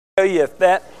Tell you, if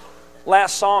that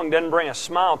last song doesn't bring a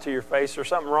smile to your face, there's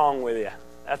something wrong with you.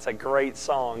 That's a great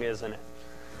song, isn't it?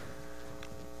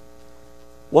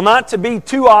 Well, not to be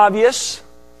too obvious,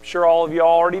 I'm sure all of you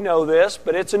already know this,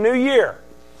 but it's a new year.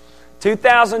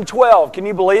 2012, can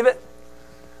you believe it?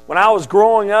 When I was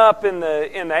growing up in the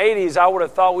 80s, I would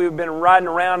have thought we would have been riding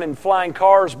around in flying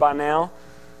cars by now.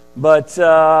 But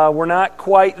we're not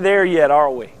quite there yet,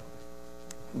 are we?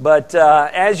 But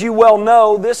as you well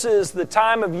know, this is the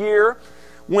time of year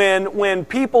when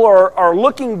people are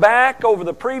looking back over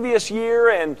the previous year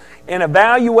and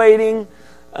evaluating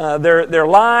their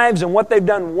lives and what they've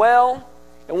done well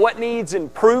and what needs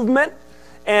improvement.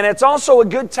 And it's also a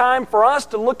good time for us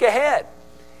to look ahead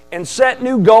and set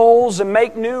new goals and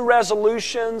make new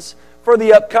resolutions for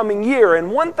the upcoming year.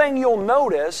 And one thing you'll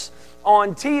notice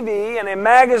on TV and in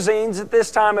magazines at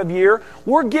this time of year,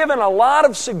 we're given a lot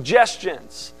of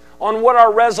suggestions on what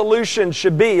our resolutions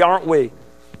should be, aren't we?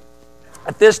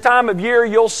 At this time of year,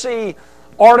 you'll see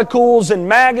articles in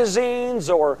magazines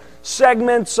or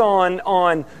segments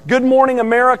on Good Morning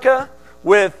America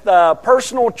with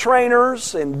personal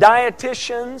trainers and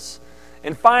dietitians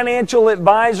and financial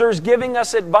advisors giving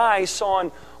us advice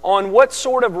on what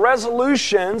sort of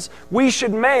resolutions we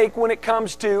should make when it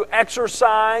comes to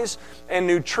exercise and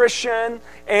nutrition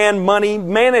and money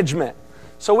management.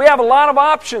 So we have a lot of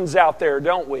options out there,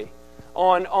 don't we,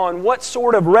 on what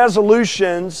sort of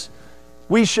resolutions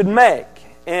we should make.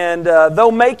 And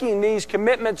though making these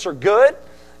commitments are good,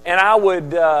 and I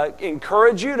would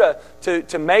encourage you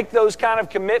to make those kind of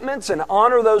commitments and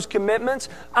honor those commitments,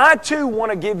 I too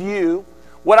want to give you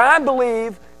what I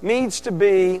believe needs to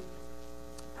be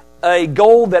a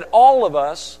goal that all of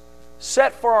us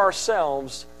set for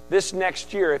ourselves this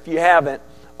next year, if you haven't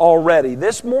already.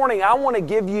 This morning, I want to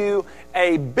give you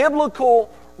a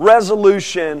biblical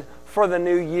resolution for the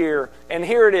new year. And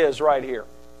here it is right here.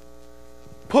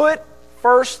 Put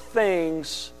first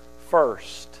things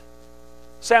first.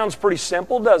 Sounds pretty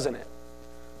simple, doesn't it?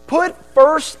 Put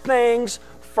first things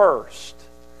first.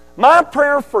 My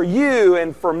prayer for you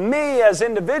and for me as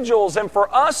individuals and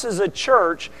for us as a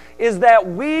church is that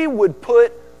we would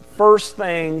put first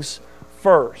things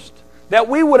first. That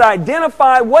we would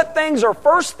identify what things are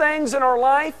first things in our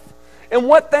life and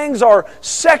what things are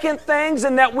second things,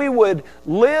 and that we would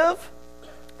live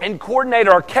and coordinate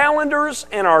our calendars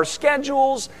and our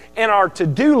schedules and our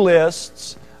to-do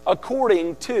lists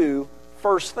according to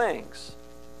first things.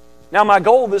 Now, my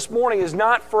goal this morning is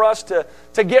not for us to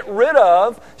get rid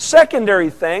of secondary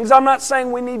things. I'm not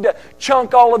saying we need to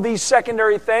chunk all of these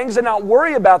secondary things and not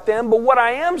worry about them, but what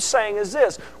I am saying is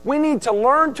this. We need to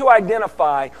learn to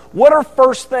identify what are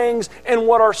first things and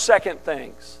what are second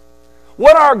things.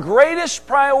 What our greatest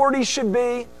priorities should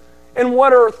be and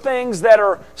what are things that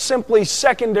are simply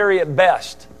secondary at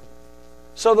best,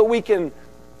 so that we can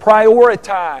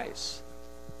prioritize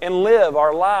and live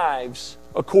our lives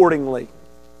accordingly.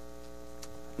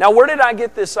 Now, where did I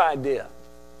get this idea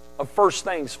of first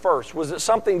things first? Was it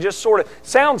something just sort of,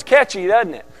 sounds catchy,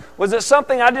 doesn't it? Was it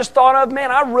something I just thought of? Man,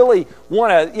 I really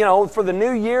want to, for the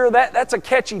new year, that's a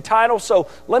catchy title, so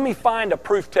let me find a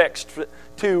proof text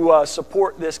to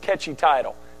support this catchy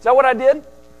title. Is that what I did?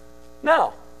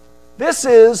 No. This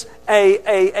is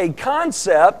a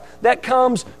concept that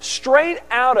comes straight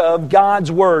out of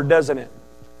God's Word, doesn't it?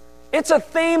 It's a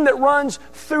theme that runs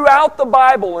throughout the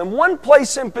Bible, and one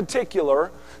place in particular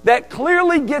that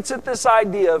clearly gets at this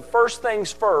idea of first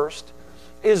things first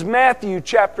is Matthew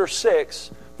chapter 6,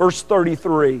 verse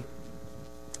 33.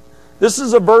 This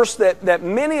is a verse that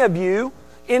many of you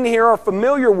in here are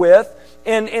familiar with,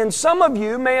 and some of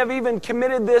you may have even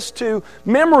committed this to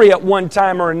memory at one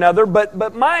time or another,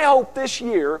 but my hope this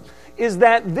year is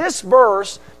that this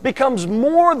verse becomes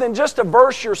more than just a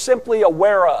verse you're simply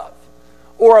aware of,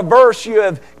 or a verse you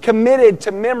have committed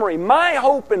to memory. My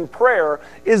hope and prayer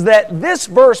is that this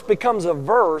verse becomes a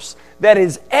verse that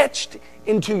is etched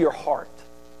into your heart.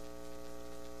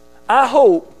 I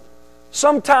hope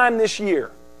sometime this year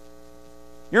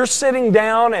you're sitting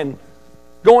down and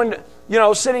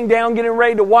sitting down getting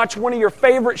ready to watch one of your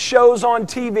favorite shows on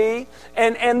TV,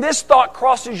 and this thought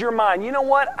crosses your mind. You know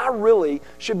what? I really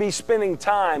should be spending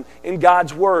time in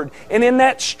God's Word. And in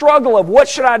that struggle of what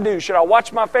should I do? Should I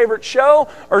watch my favorite show,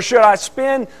 or should I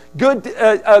spend good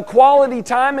quality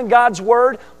time in God's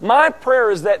Word? My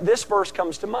prayer is that this verse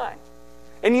comes to mind.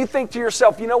 And you think to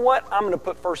yourself, you know what? I'm going to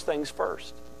put first things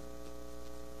first.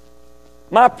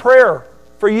 My prayer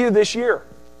for you this year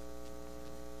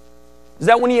is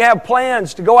that when you have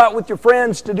plans to go out with your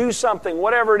friends to do something,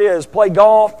 whatever it is, play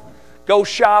golf, go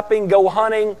shopping, go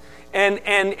hunting,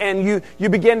 and you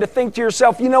begin to think to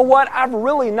yourself, you know what, I've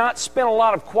really not spent a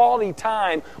lot of quality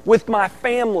time with my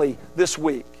family this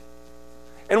week.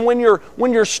 And when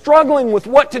you're struggling with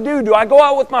what to do I go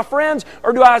out with my friends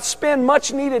or do I spend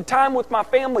much needed time with my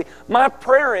family? My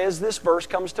prayer is this verse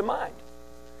comes to mind.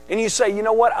 And you say, you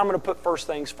know what, I'm going to put first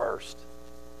things first.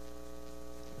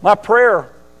 My prayer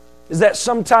is that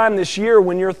sometime this year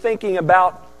when you're thinking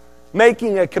about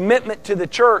making a commitment to the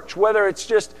church, whether it's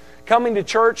just coming to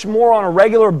church more on a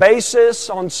regular basis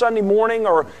on Sunday morning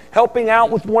or helping out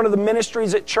with one of the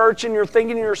ministries at church, and you're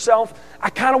thinking to yourself, I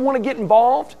kind of want to get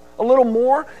involved a little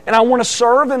more and I want to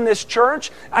serve in this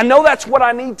church. I know that's what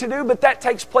I need to do, but that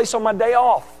takes place on my day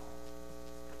off.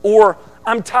 Or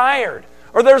I'm tired.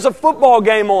 Or there's a football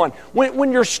game on.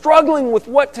 When you're struggling with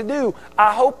what to do,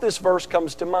 I hope this verse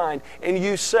comes to mind and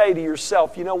you say to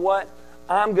yourself, you know what?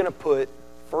 I'm going to put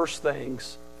first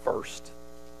things first.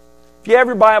 If you have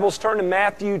your Bibles, turn to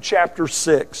Matthew chapter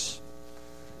 6.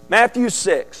 Matthew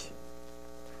 6.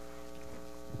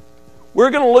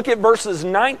 We're going to look at verses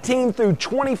 19 through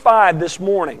 25 this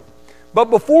morning. But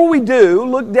before we do,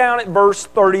 look down at verse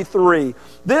 33.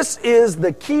 This is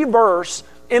the key verse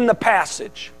in the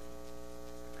passage.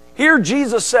 Here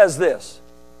Jesus says this,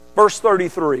 verse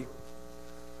 33.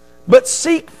 But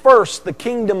seek first the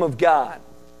kingdom of God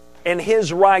and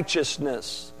His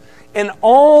righteousness, and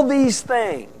all these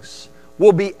things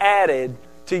will be added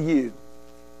to you.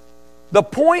 The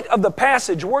point of the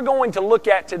passage we're going to look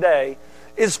at today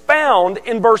is found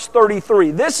in verse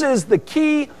 33. This is the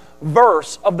key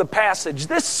verse of the passage.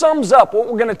 This sums up what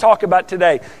we're going to talk about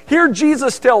today. Here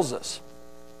Jesus tells us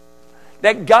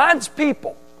that God's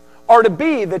people are to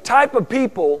be the type of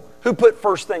people who put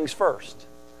first things first.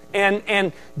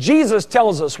 And Jesus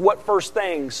tells us what first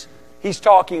things He's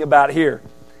talking about here.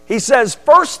 He says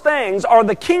first things are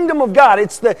the kingdom of God.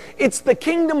 It's the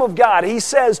kingdom of God. He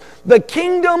says the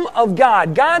kingdom of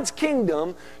God, God's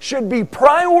kingdom, should be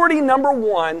priority number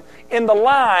one in the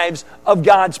lives of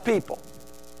God's people.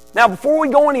 Now, before we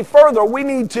go any further, we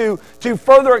need to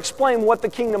further explain what the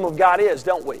kingdom of God is,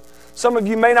 don't we? Some of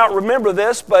you may not remember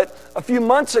this, but a few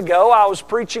months ago I was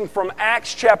preaching from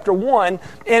Acts chapter 1,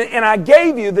 and I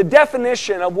gave you the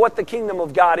definition of what the kingdom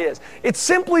of God is. It's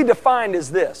simply defined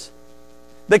as this.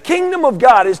 The kingdom of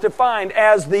God is defined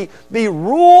as the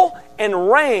rule and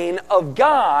reign of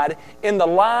God in the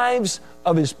lives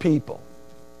of His people.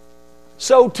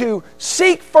 So to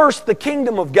seek first the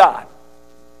kingdom of God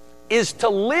is to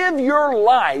live your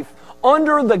life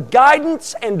under the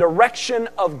guidance and direction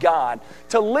of God,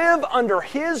 to live under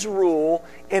His rule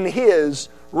and His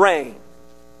reign.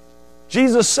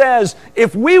 Jesus says,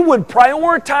 if we would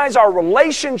prioritize our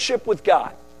relationship with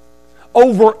God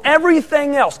over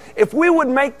everything else, if we would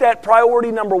make that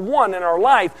priority number one in our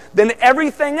life, then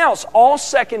everything else, all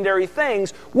secondary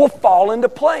things, will fall into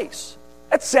place.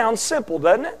 That sounds simple,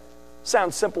 doesn't it?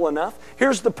 Sounds simple enough.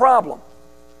 Here's the problem.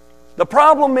 The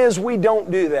problem is we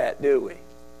don't do that, do we?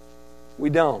 We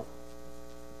don't.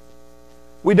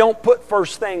 We don't put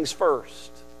first things first.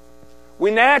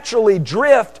 We naturally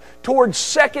drift towards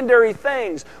secondary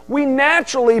things. We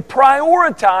naturally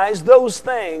prioritize those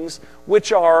things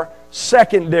which are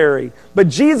secondary. But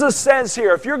Jesus says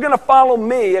here, if you're going to follow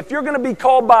me, if you're going to be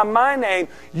called by my name,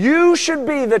 you should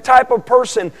be the type of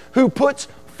person who puts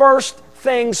first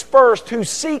things first, who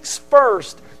seeks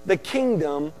first the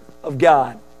kingdom of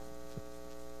God.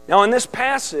 Now, in this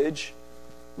passage,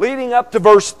 leading up to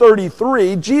verse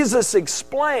 33, Jesus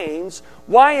explains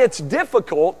why it's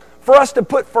difficult for us to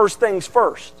put first things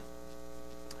first.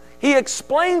 He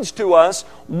explains to us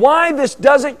why this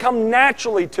doesn't come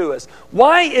naturally to us,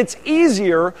 why it's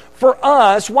easier for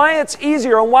us, why it's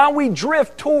easier and why we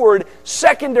drift toward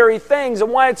secondary things,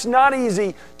 and why it's not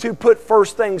easy to put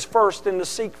first things first and to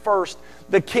seek first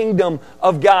the kingdom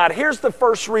of God. Here's the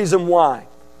first reason why.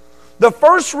 The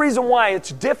first reason why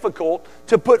it's difficult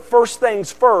to put first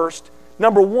things first,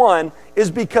 number one, is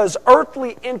because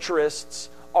earthly interests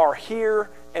are here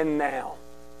and now.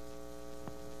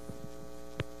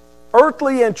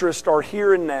 Earthly interests are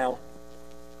here and now.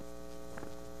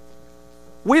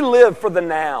 We live for the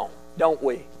now, don't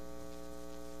we?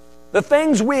 The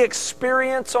things we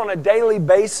experience on a daily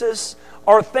basis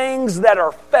are things that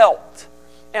are felt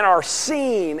and are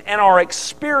seen and are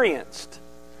experienced.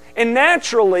 And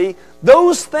naturally,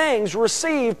 those things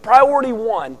receive priority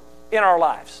one in our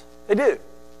lives. They do.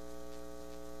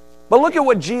 But look at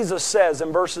what Jesus says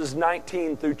in verses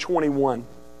 19 through 21.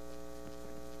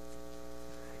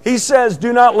 He says,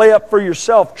 do not lay up for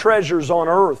yourself treasures on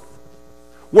earth,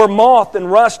 where moth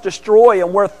and rust destroy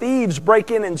and where thieves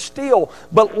break in and steal,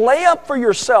 but lay up for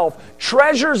yourself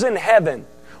treasures in heaven,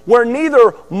 where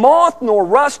neither moth nor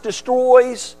rust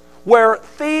destroys, where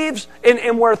thieves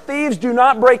where thieves do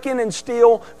not break in and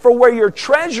steal. For where your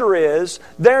treasure is,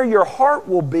 there your heart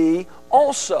will be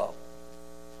also.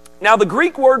 Now, the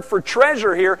Greek word for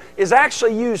treasure here is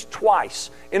actually used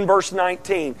twice in verse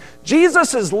 19.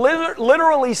 Jesus is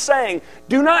literally saying,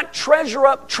 do not treasure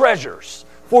up treasures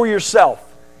for yourself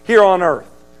here on earth.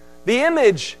 The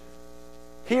image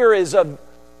here is of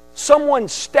someone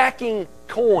stacking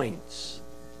coins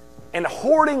and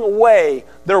hoarding away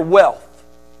their wealth.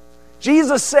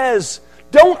 Jesus says,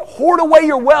 don't hoard away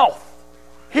your wealth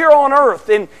here on earth.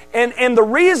 And the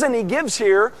reason He gives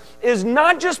here is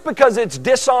not just because it's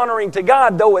dishonoring to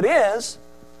God, though it is,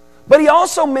 but He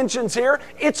also mentions here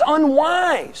it's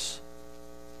unwise.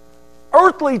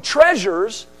 Earthly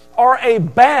treasures are a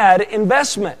bad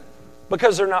investment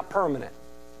because they're not permanent.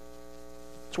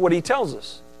 That's what He tells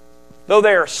us. Though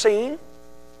they are seen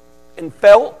and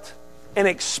felt and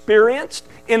experienced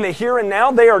in the here and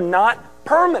now, they are not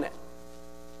permanent.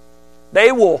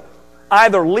 They will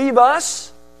either leave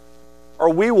us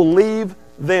or we will leave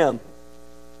them.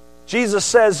 Jesus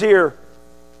says here,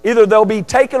 either they'll be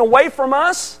taken away from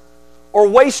us or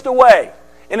waste away.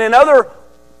 And in other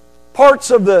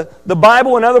parts of the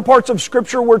Bible and other parts of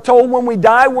Scripture, we're told when we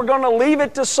die, we're going to leave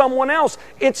it to someone else.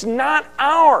 It's not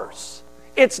ours.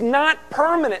 It's not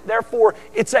permanent. Therefore,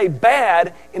 it's a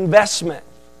bad investment.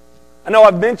 I know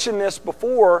I've mentioned this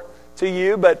before to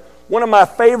you, but one of my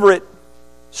favorite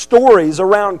stories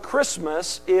around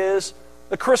Christmas is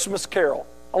The Christmas Carol.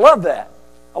 I love that.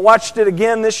 I watched it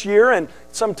again this year, and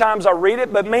sometimes I read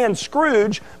it, but man,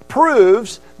 Scrooge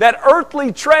proves that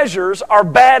earthly treasures are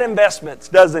bad investments,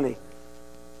 doesn't he?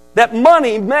 That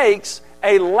money makes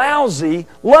a lousy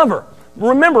lover.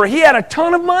 Remember, he had a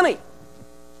ton of money,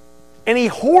 and he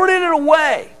hoarded it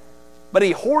away, but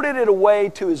he hoarded it away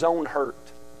to his own hurt.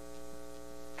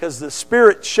 Because the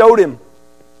Spirit showed him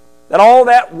that all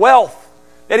that wealth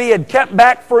that he had kept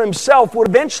back for himself would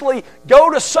eventually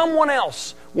go to someone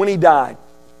else when he died.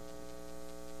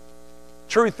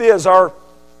 Truth is, our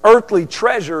earthly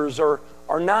treasures are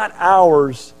not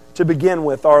ours to begin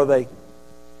with, are they?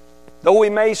 Though we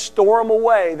may store them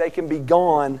away, they can be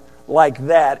gone like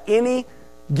that. Any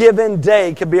given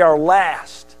day could be our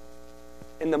last.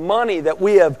 And the money that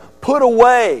we have put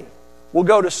away will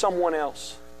go to someone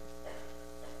else.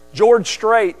 George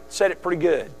Strait said it pretty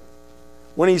good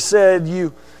when he said,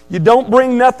 you don't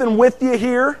bring nothing with you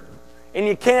here, and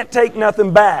you can't take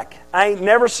nothing back. I ain't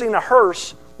never seen a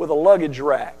hearse with a luggage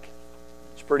rack.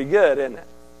 It's pretty good, isn't it?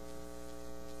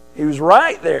 He was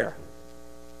right there.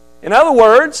 In other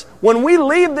words, when we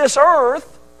leave this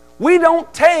earth, we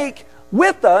don't take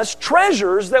with us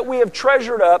treasures that we have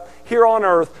treasured up here on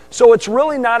earth. So it's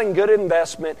really not a good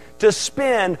investment to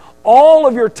spend all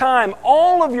of your time,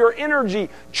 all of your energy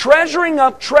treasuring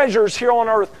up treasures here on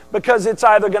earth, because it's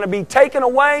either going to be taken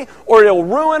away or it'll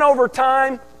ruin over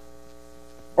time,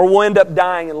 or we'll end up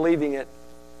dying and leaving it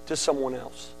to someone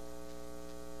else.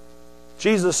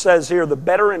 Jesus says here, the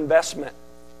better investment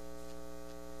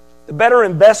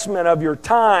of your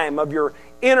time, of your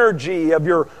energy, of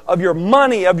your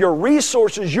money, of your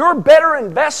resources, your better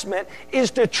investment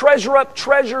is to treasure up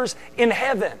treasures in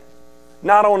heaven,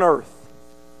 not on earth.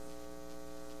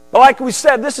 But like we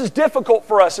said, this is difficult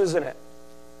for us, isn't it?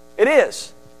 It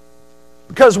is.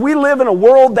 Because we live in a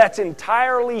world that's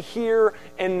entirely here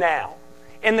and now.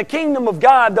 And the kingdom of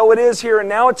God, though it is here and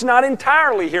now, it's not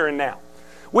entirely here and now.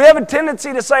 We have a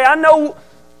tendency to say, I know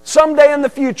someday in the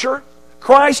future,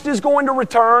 Christ is going to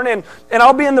return, and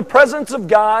I'll be in the presence of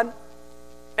God,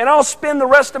 and I'll spend the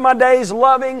rest of my days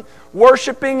loving,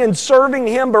 worshiping, and serving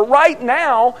Him. But right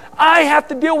now, I have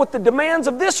to deal with the demands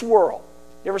of this world.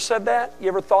 You ever said that? You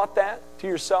ever thought that to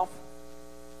yourself?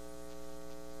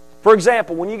 For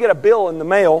example, when you get a bill in the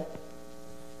mail,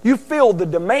 you feel the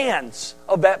demands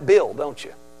of that bill, don't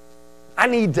you? I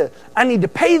need to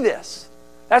pay this.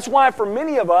 That's why for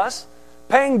many of us,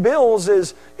 paying bills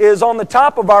is on the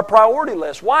top of our priority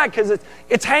list. Why? Because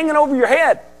it's hanging over your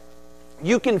head.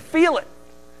 You can feel it.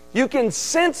 You can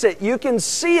sense it. You can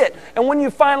see it. And when you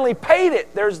finally paid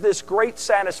it, there's this great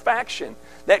satisfaction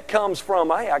that comes from,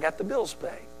 hey, I got the bills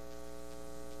paid.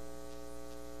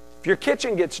 If your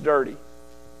kitchen gets dirty,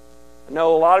 I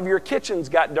know a lot of your kitchens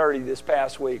got dirty this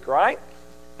past week, right?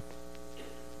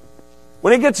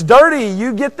 When it gets dirty,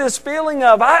 you get this feeling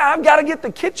of, I've got to get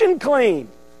the kitchen clean.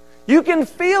 You can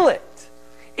feel it.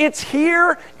 It's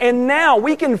here and now.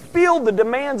 We can feel the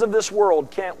demands of this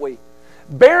world, can't we?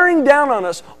 Bearing down on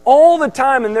us all the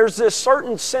time, and there's this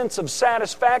certain sense of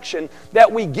satisfaction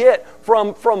that we get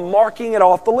from marking it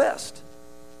off the list.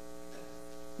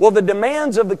 Well, the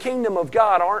demands of the kingdom of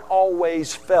God aren't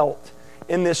always felt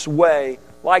in this way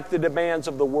like the demands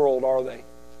of the world, are they?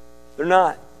 They're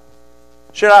not.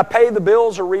 Should I pay the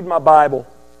bills or read my Bible?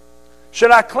 Should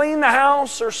I clean the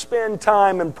house or spend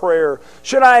time in prayer?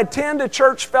 Should I attend a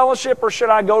church fellowship or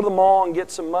should I go to the mall and get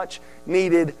some much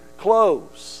needed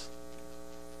clothes?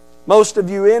 Most of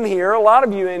you in here, a lot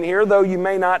of you in here, though you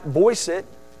may not voice it,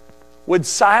 would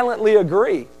silently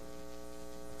agree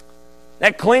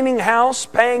that cleaning house,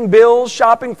 paying bills,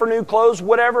 shopping for new clothes,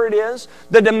 whatever it is,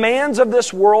 the demands of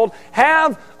this world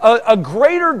have a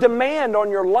greater demand on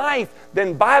your life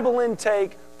than Bible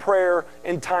intake, prayer,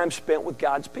 and time spent with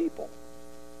God's people.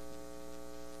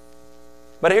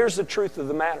 But here's the truth of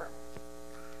the matter.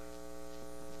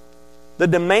 The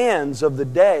demands of the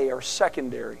day are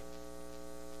secondary.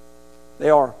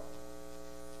 They are.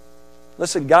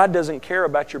 Listen, God doesn't care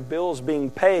about your bills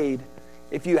being paid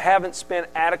if you haven't spent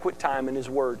adequate time in His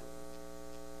Word.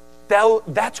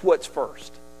 That's what's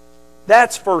first.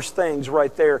 That's first things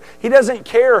right there. He doesn't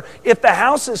care if the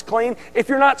house is clean if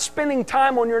you're not spending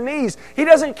time on your knees. He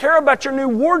doesn't care about your new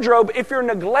wardrobe if you're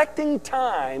neglecting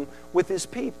time with His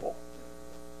people.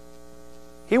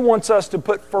 He wants us to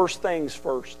put first things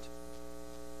first.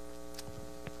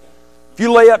 If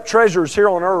you lay up treasures here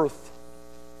on earth,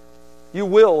 you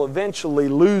will eventually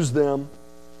lose them.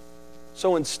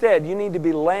 So instead, you need to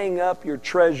be laying up your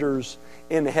treasures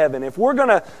in heaven. If we're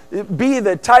going to be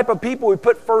the type of people who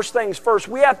put first things first,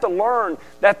 we have to learn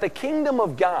that the kingdom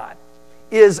of God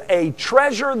is a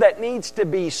treasure that needs to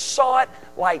be sought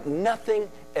like nothing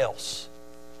else.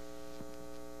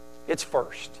 It's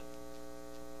first.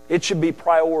 It should be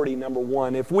priority number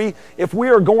one. If we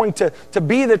are going to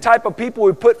be the type of people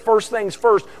who put first things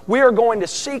first, we are going to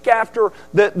seek after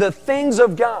the things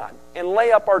of God and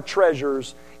lay up our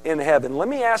treasures in heaven. Let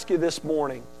me ask you this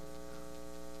morning,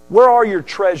 where are your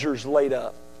treasures laid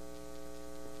up?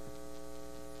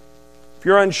 If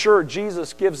you're unsure,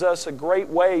 Jesus gives us a great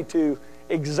way to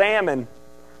examine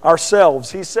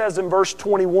ourselves. He says in verse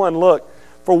 21, look,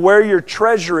 for where your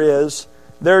treasure is,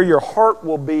 there your heart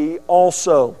will be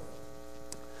also.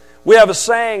 We have a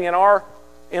saying in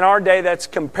our day that's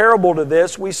comparable to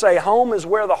this. We say home is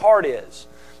where the heart is.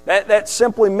 That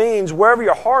simply means wherever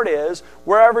your heart is,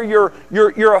 wherever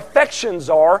your affections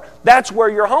are, that's where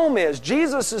your home is.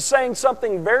 Jesus is saying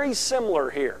something very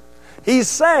similar here. He's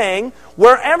saying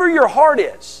wherever your heart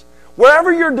is,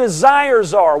 wherever your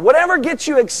desires are, whatever gets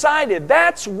you excited,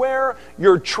 that's where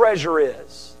your treasure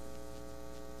is.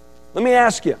 Let me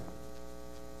ask you,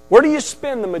 where do you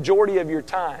spend the majority of your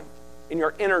time, and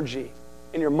your energy,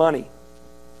 and your money?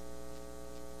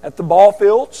 At the ball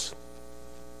fields?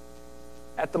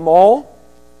 At the mall?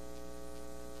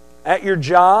 At your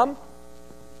job?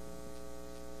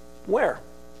 Where?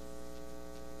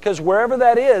 Because wherever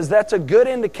that is, that's a good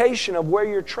indication of where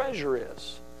your treasure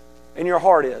is and your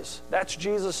heart is. That's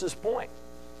Jesus' point.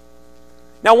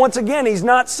 Now, once again, He's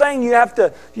not saying you have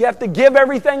to give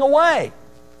everything away,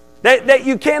 that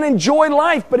you can't enjoy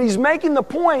life, but He's making the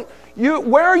point,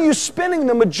 where are you spending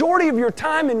the majority of your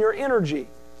time and your energy?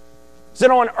 Is it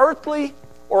on earthly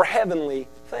or heavenly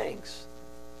things?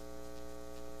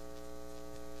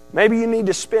 Maybe you need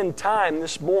to spend time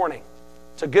this morning.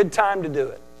 It's a good time to do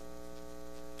it.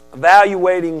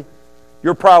 Evaluating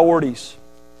your priorities.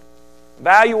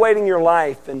 Evaluating your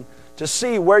life and to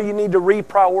see where you need to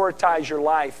reprioritize your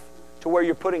life to where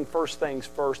you're putting first things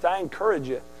first. I encourage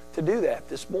you to do that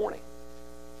this morning.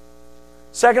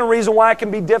 Second reason why it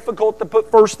can be difficult to put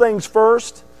first things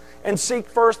first and seek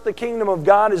first the kingdom of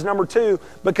God is number two,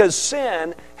 because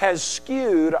sin has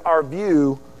skewed our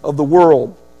view of the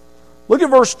world. Look at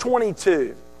verse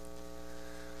 22.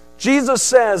 Jesus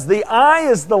says, the eye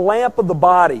is the lamp of the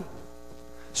body.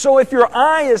 So if your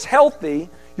eye is healthy,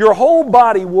 your whole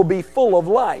body will be full of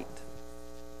light.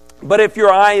 But if your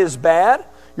eye is bad,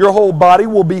 your whole body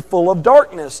will be full of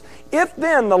darkness. If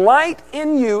then the light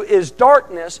in you is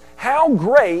darkness, how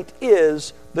great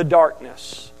is the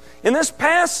darkness? In this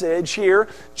passage here,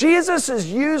 Jesus is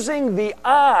using the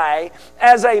eye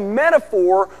as a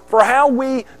metaphor for how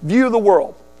we view the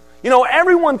world. You know,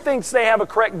 everyone thinks they have a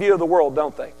correct view of the world,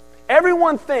 don't they?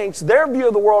 Everyone thinks their view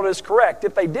of the world is correct.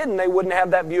 If they didn't, they wouldn't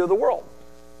have that view of the world.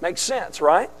 Makes sense,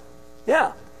 right?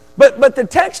 Yeah. But the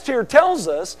text here tells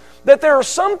us that there are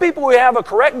some people who have a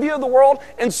correct view of the world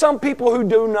and some people who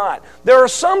do not. There are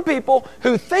some people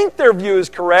who think their view is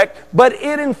correct, but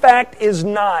it in fact is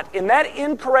not. And that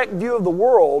incorrect view of the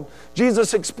world,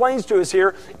 Jesus explains to us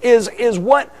here, is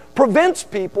what prevents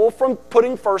people from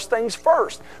putting first things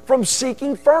first, from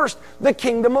seeking first the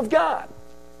kingdom of God.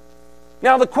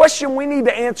 Now the question we need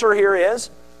to answer here is,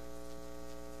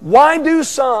 why do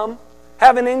some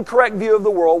have an incorrect view of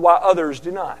the world while others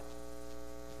do not?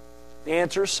 The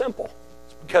answer is simple.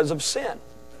 It's because of sin.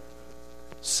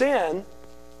 Sin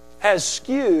has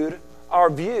skewed our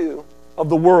view of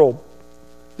the world.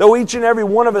 Though each and every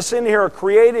one of us in here are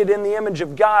created in the image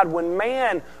of God, when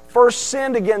man first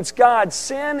sinned against God,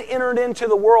 sin entered into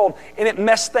the world and it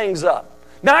messed things up.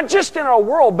 Not just in our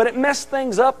world, but it messed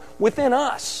things up within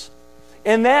us.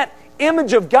 And that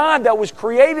image of God that was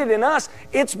created in us,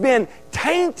 it's been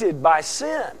tainted by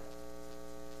sin.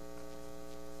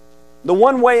 The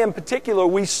one way in particular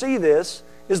we see this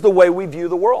is the way we view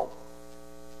the world.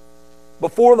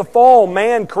 Before the fall,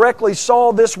 man correctly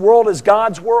saw this world as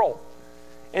God's world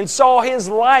and saw his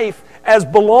life as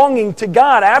belonging to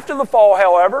God. After the fall,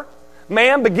 however,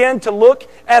 man began to look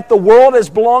at the world as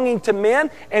belonging to men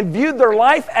and viewed their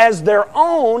life as their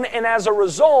own, and as a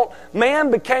result, man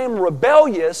became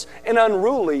rebellious and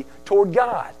unruly toward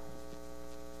God.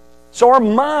 So our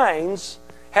minds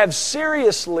have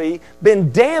seriously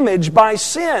been damaged by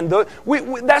sin.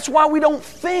 That's why we don't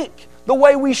think the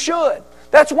way we should.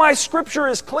 That's why Scripture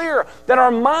is clear that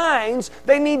our minds,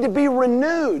 they need to be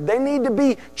renewed. They need to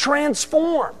be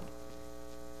transformed.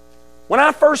 When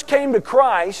I first came to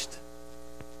Christ,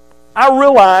 I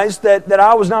realized that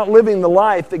I was not living the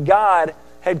life that God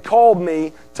had called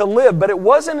me to live. But it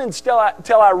wasn't until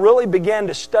I really began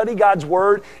to study God's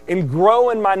Word and grow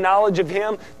in my knowledge of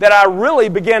Him that I really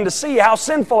began to see how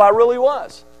sinful I really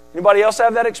was. Anybody else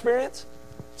have that experience?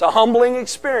 It's a humbling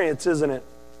experience, isn't it?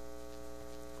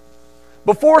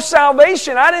 Before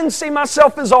salvation, I didn't see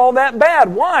myself as all that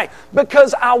bad. Why?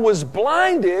 Because I was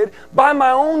blinded by my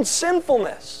own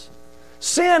sinfulness.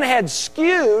 Sin had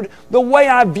skewed the way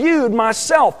I viewed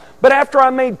myself. But after I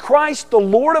made Christ the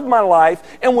Lord of my life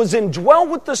and was indwelt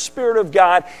with the Spirit of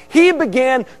God, He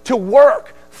began to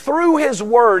work through His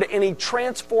Word, and He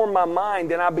transformed my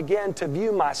mind, and I began to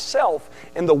view myself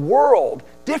and the world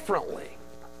differently.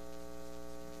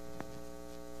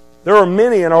 There are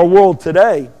many in our world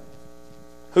today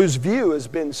whose view has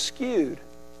been skewed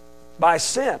by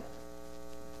sin.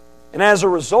 And as a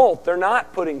result, they're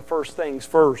not putting first things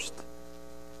first.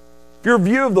 If your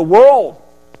view of the world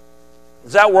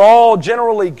is that we're all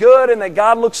generally good and that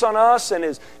God looks on us and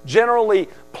is generally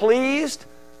pleased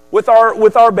with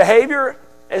our behavior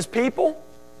as people,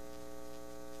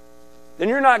 then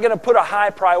you're not going to put a high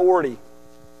priority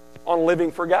on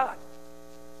living for God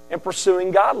and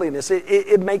pursuing godliness.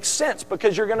 It makes sense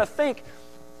because you're going to think,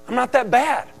 I'm not that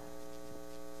bad.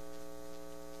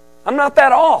 I'm not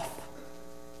that off.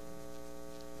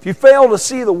 If you fail to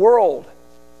see the world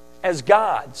as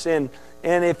God's, and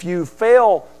if you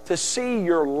fail to see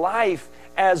your life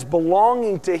as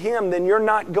belonging to Him, then you're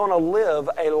not going to live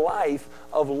a life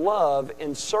of love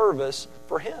and service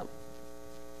for Him.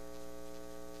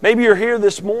 Maybe you're here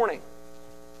this morning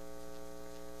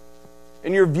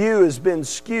and your view has been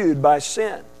skewed by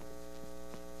sin.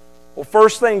 Well,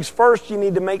 first things first, you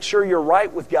need to make sure you're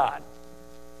right with God.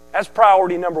 That's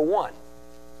priority number one.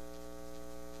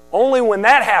 Only when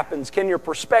that happens can your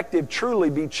perspective truly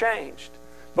be changed.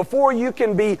 Before you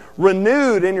can be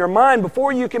renewed in your mind,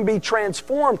 before you can be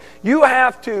transformed, you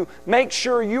have to make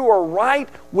sure you are right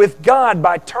with God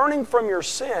by turning from your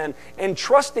sin and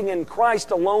trusting in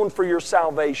Christ alone for your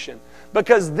salvation.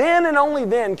 Because then and only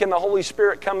then can the Holy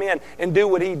Spirit come in and do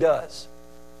what He does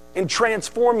and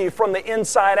transform you from the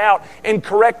inside out and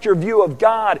correct your view of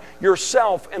God,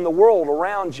 yourself, and the world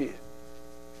around you.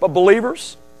 But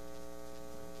believers,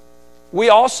 we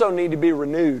also need to be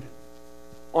renewed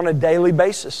on a daily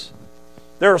basis.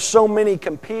 There are so many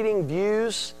competing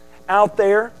views out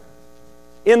there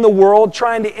in the world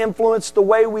trying to influence the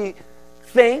way we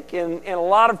think, and a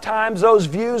lot of times those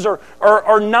views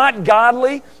are not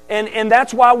godly, and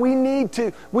that's why we need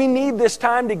this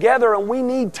time together, and we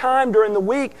need time during the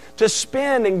week to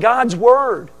spend in God's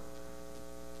Word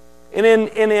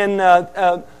and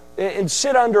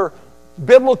sit under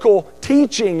biblical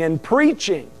teaching and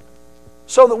preaching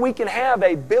so that we can have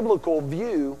a biblical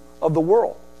view of the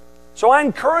world. So I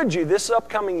encourage you this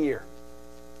upcoming year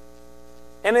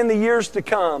and in the years to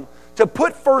come to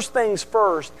put first things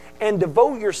first and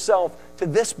devote yourself to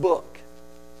this book.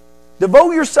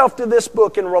 Devote yourself to this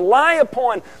book and rely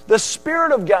upon the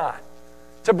Spirit of God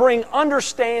to bring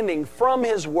understanding from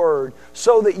His Word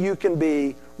so that you can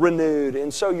be renewed,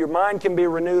 and so your mind can be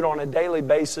renewed on a daily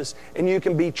basis and you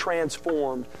can be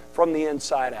transformed from the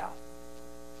inside out.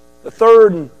 The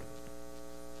third and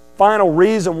final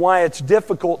reason why it's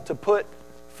difficult to put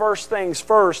first things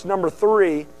first, number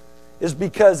 3, is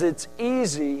because it's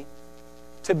easy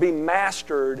to be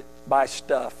mastered by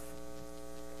stuff.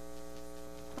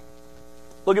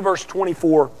 Look at verse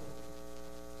 24.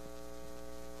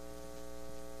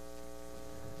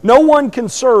 No one can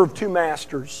serve two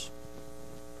masters,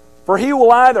 for he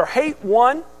will either hate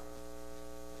one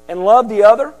and love the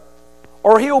other,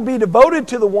 or he will be devoted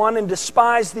to the one and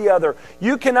despise the other.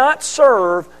 You cannot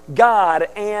serve God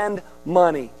and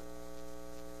money.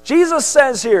 Jesus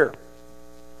says here,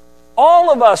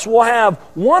 all of us will have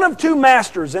one of two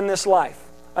masters in this life.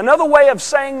 Another way of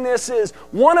saying this is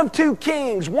one of two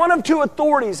kings, one of two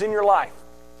authorities in your life.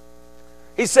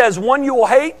 He says one you will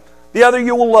hate, the other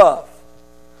you will love.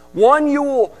 One you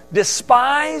will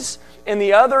despise, and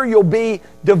the other you'll be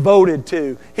devoted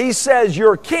to. He says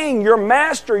your king, your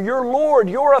master, your Lord,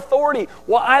 your authority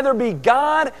will either be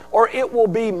God or it will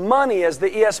be money, as the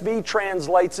ESV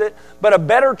translates it. But a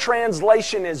better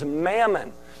translation is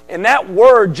mammon. And that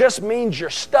word just means your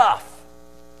stuff.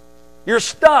 Your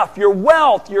stuff, your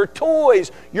wealth, your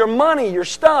toys, your money, your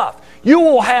stuff. You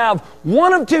will have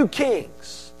one of two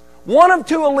kings, one of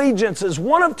two allegiances,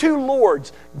 one of two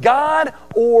lords, God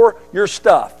or your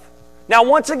stuff. Now,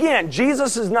 once again,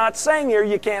 Jesus is not saying here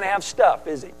you can't have stuff,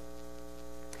 is He?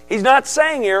 He's not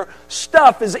saying here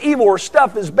stuff is evil or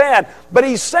stuff is bad, but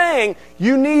He's saying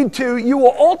you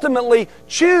will ultimately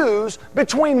choose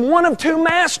between one of two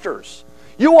masters.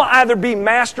 You will either be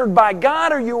mastered by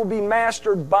God or you will be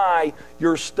mastered by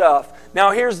your stuff.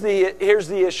 Now, here's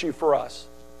the issue for us.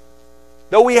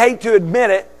 Though we hate to admit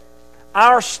it,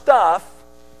 our stuff,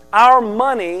 our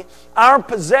money, our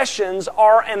possessions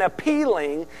are an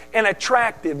appealing and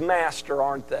attractive master,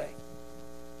 aren't they?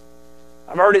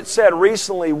 I've heard it said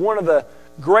recently, one of the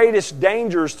greatest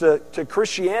dangers to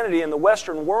Christianity in the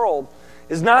Western world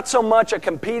is not so much a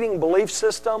competing belief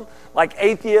system like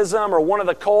atheism or one of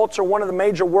the cults or one of the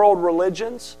major world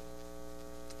religions.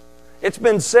 It's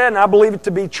been said, and I believe it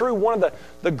to be true, one of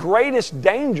the greatest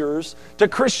dangers to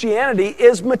Christianity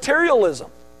is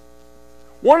materialism.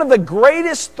 One of the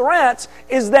greatest threats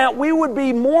is that we would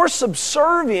be more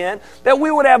subservient, that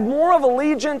we would have more of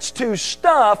allegiance to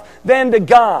stuff than to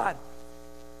God.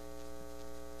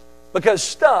 Because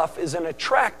stuff is an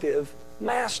attractive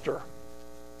master.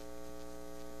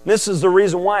 This is the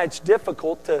reason why it's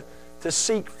difficult to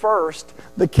seek first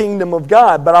the kingdom of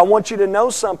God. But I want you to know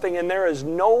something, and there is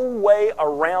no way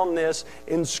around this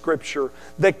in Scripture.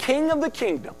 The King of the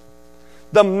kingdom,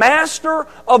 the master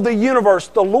of the universe,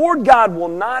 the Lord God, will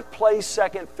not play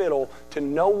second fiddle to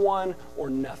no one or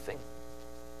nothing.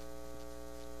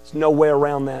 There's no way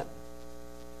around that.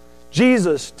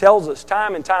 Jesus tells us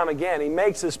time and time again, He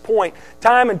makes this point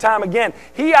time and time again,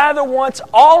 He either wants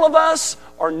all of us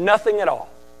or nothing at all.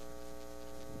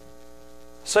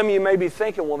 Some of you may be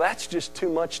thinking, well, that's just too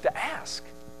much to ask.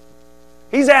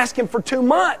 He's asking for too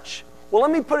much. Well,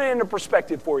 let me put it into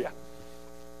perspective for you.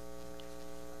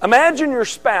 Imagine your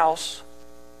spouse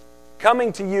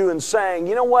coming to you and saying,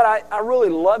 you know what, I really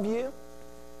love you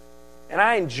and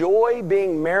I enjoy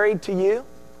being married to you,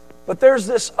 but there's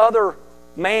this other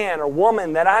man or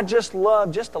woman that I just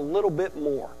love just a little bit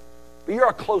more, but you're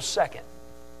a close second.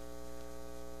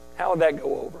 How would that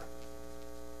go over?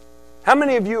 How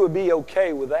many of you would be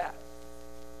okay with that?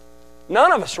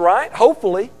 None of us, right?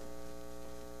 Hopefully.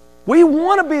 We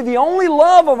want to be the only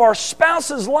love of our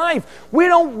spouse's life. We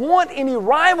don't want any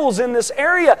rivals in this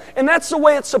area, and that's the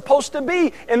way it's supposed to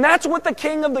be. And that's what the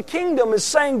King of the kingdom is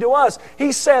saying to us.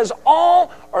 He says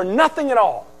all or nothing at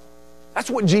all. That's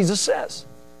what Jesus says.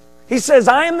 He says,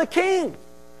 I am the King.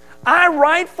 I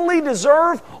rightfully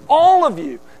deserve all of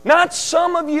you. Not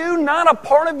some of you, not a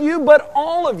part of you, but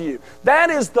all of you. That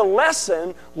is the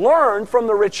lesson learned from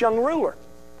the rich young ruler.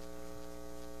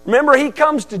 Remember, he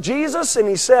comes to Jesus and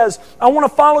he says, I want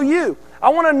to follow you. I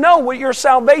want to know what your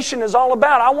salvation is all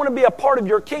about. I want to be a part of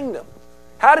your kingdom.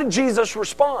 How did Jesus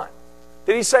respond?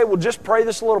 Did He say, well, just pray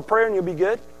this little prayer and you'll be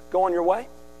good? Go on your way?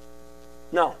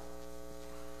 No.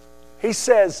 He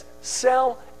says,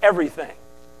 sell everything.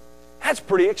 That's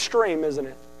pretty extreme, isn't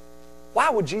it?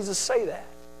 Why would Jesus say that?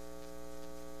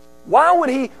 Why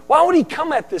would he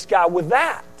come at this guy with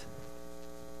that?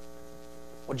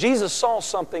 Well, Jesus saw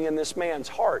something in this man's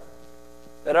heart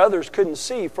that others couldn't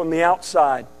see from the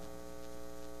outside.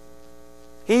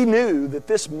 He knew that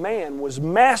this man was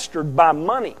mastered by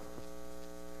money.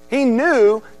 He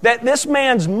knew that this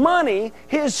man's money,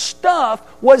 his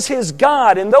stuff, was his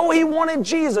God. And though he wanted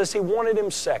Jesus, he wanted Him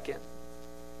second.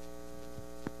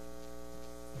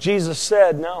 Jesus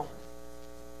said, no.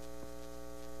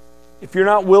 If you're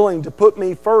not willing to put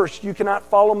me first, you cannot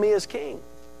follow me as King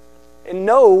and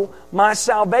know my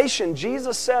salvation.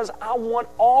 Jesus says, I want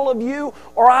all of you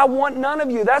or I want none of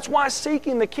you. That's why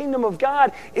seeking the kingdom of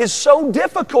God is so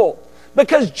difficult,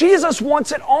 because Jesus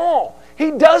wants it all. He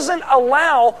doesn't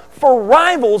allow for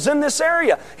rivals in this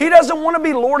area. He doesn't want to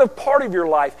be Lord of part of your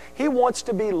life. He wants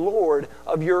to be Lord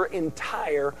of your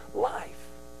entire life.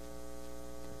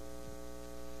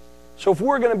 So if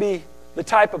we're going to be the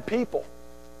type of people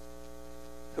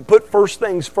who put first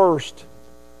things first,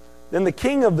 then the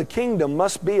King of the kingdom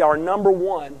must be our number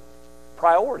one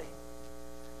priority.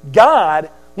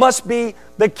 God must be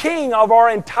the king of our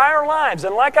entire lives.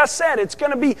 And like I said, it's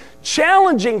going to be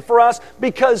challenging for us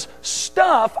because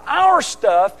our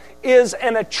stuff, is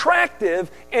an attractive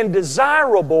and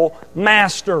desirable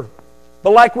master.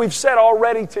 But like we've said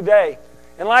already today,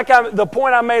 and like the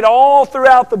point I made all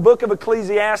throughout the book of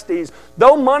Ecclesiastes,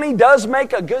 though money does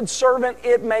make a good servant,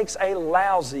 it makes a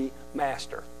lousy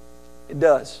master. It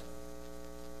does.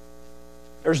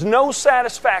 There's no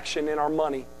satisfaction in our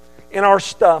money, in our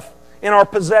stuff, in our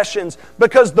possessions,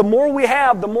 because the more we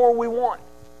have, the more we want.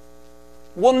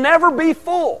 We'll never be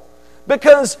full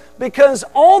because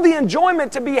all the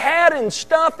enjoyment to be had in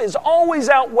stuff is always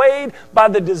outweighed by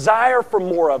the desire for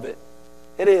more of it.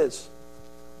 It is.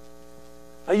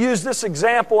 I use this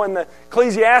example in the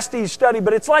Ecclesiastes study,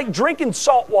 but it's like drinking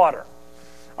salt water.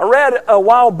 I read a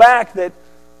while back that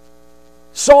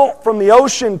salt from the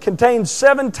ocean contains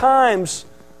 7 times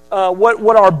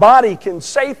what our body can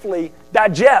safely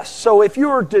digest. So if you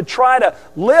were to try to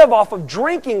live off of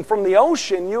drinking from the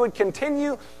ocean, you would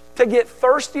continue to get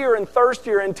thirstier and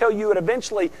thirstier until you would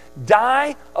eventually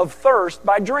die of thirst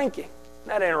by drinking.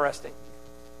 Isn't that interesting?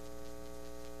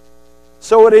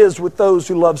 So it is with those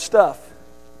who love stuff.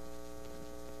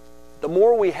 The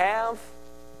more we have,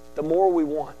 the more we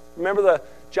want. Remember the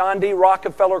John D.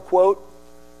 Rockefeller quote?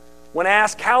 When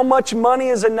asked how much money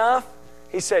is enough,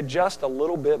 he said just a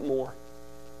little bit more.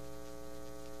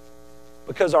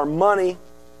 Because our money,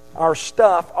 our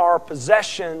stuff, our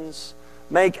possessions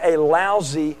make a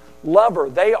lousy lover.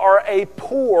 They are a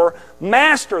poor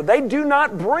master. They do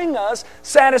not bring us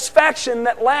satisfaction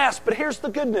that lasts. But here's the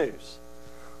good news.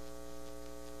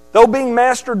 Though being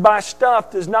mastered by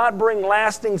stuff does not bring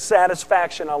lasting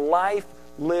satisfaction, a life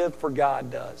lived for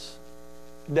God does.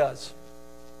 It does.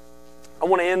 I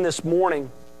want to end this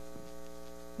morning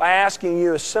by asking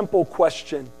you a simple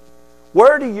question.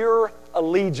 Where do your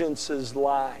allegiances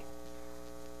lie?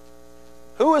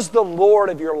 Who is the Lord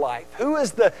of your life? Who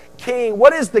is the King?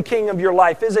 What is the King of your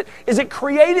life? Is it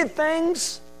created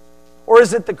things, or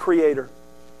is it the Creator?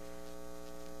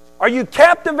 Are you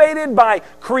captivated by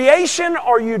creation,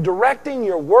 or are you directing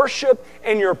your worship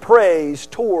and your praise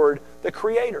toward the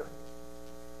Creator?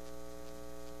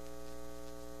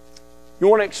 You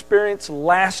want to experience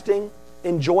lasting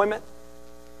enjoyment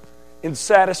and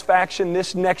satisfaction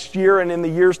this next year and in the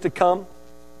years to come?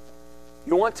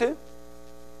 You want to?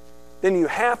 Then you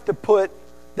have to put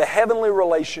the heavenly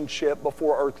relationship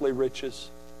before earthly riches.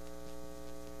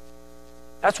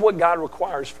 That's what God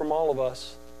requires from all of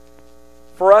us.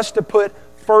 For us to put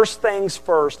first things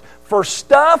first. For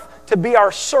stuff to be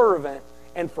our servant,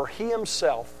 and for He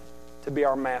Himself to be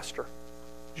our master.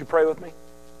 Would you pray with me?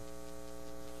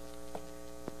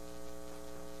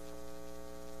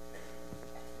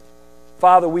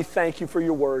 Father, we thank You for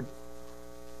Your word.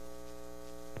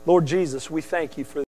 Lord Jesus, we thank You for